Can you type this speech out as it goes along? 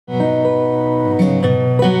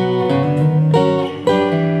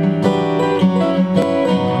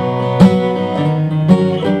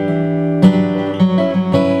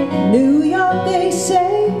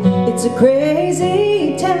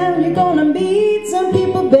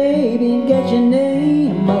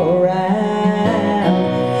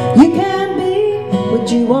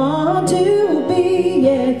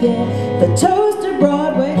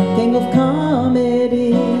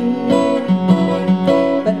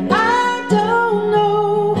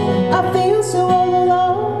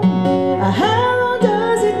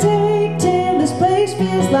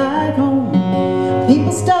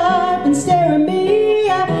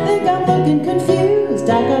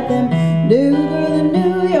new girl in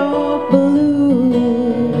New York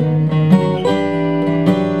blues.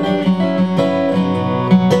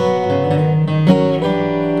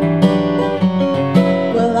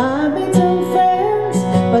 Well, I made some friends,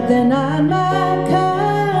 but they're not my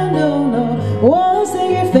kind, oh no. Once they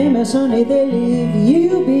get famous, honey, they leave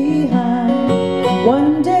you behind.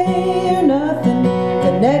 One day you're nothing,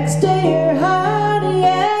 the next day you're hot.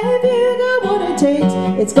 Yeah, if you got what it takes,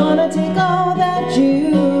 it's gonna take all that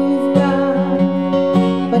you've got.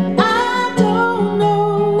 But I don't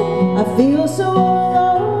know, I feel so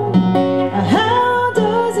alone. How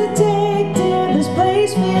does it take till this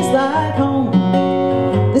place feels like home?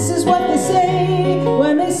 This is what they say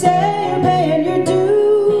when they say you're paying your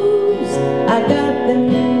dues. I got them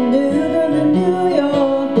new girl in New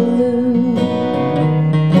York blues.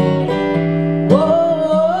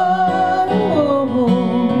 Whoa,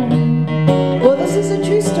 well, this is a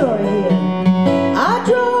true story here. I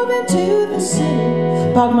drove into the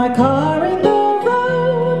city, parked my car in the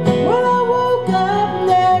road. When I woke up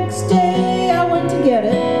next day, I went to get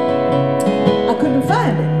it. I couldn't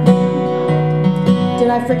find it. Did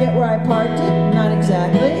I forget where I parked it? Not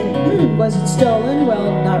exactly. Was it stolen?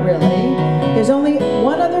 Well, not really. There's only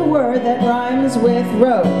one other word that rhymes with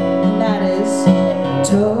road, and that is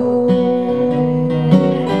tow.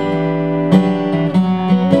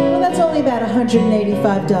 Well, that's only about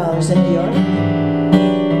 $185 in New York,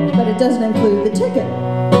 but it doesn't include the ticket,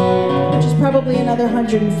 which is probably another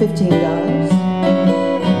 $115.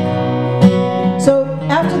 So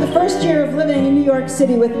after the first year of living in New York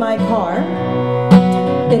City with my car,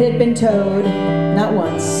 it had been towed not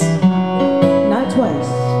once, not twice,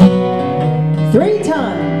 3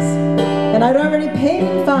 times, and I'd already paid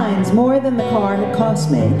in fines more than the car had cost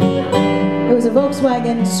me. It was a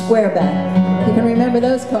Volkswagen Squareback. You can remember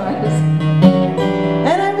those cars.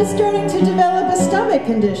 And I was starting to develop a stomach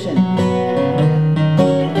condition,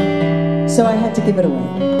 so I had to give it away.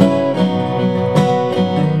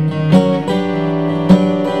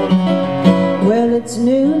 Well, it's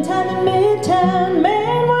noontime in Midtown,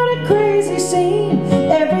 man, what a crazy scene.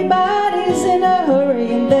 Everybody's in a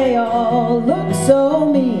hurry and they all look so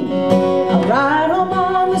mean. I ride home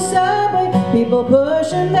on the subway, people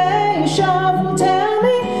push and they shove. Will tell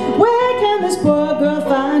me, where can this poor girl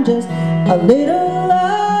find just a little love?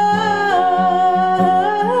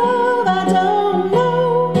 I don't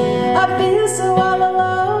know, I feel so all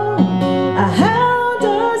alone. How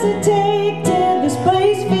does it take till this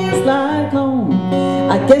place feels like home?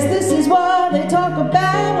 I guess this is what they talk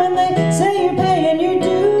about when they say you're paying your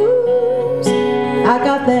dues. I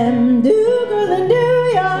got them new girl in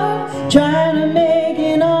New York, trying to make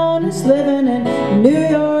an honest living in New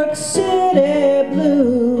York City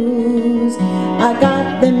blues. I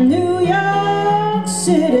got them New York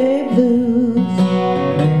City blues.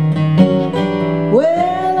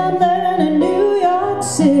 Well, I'm living in New York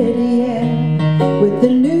City, yeah, with the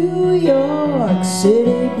New York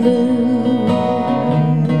City blues.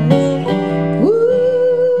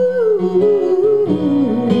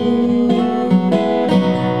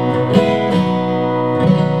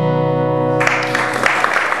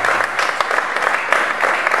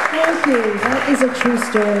 Thank you. That is a true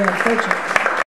story, unfortunately.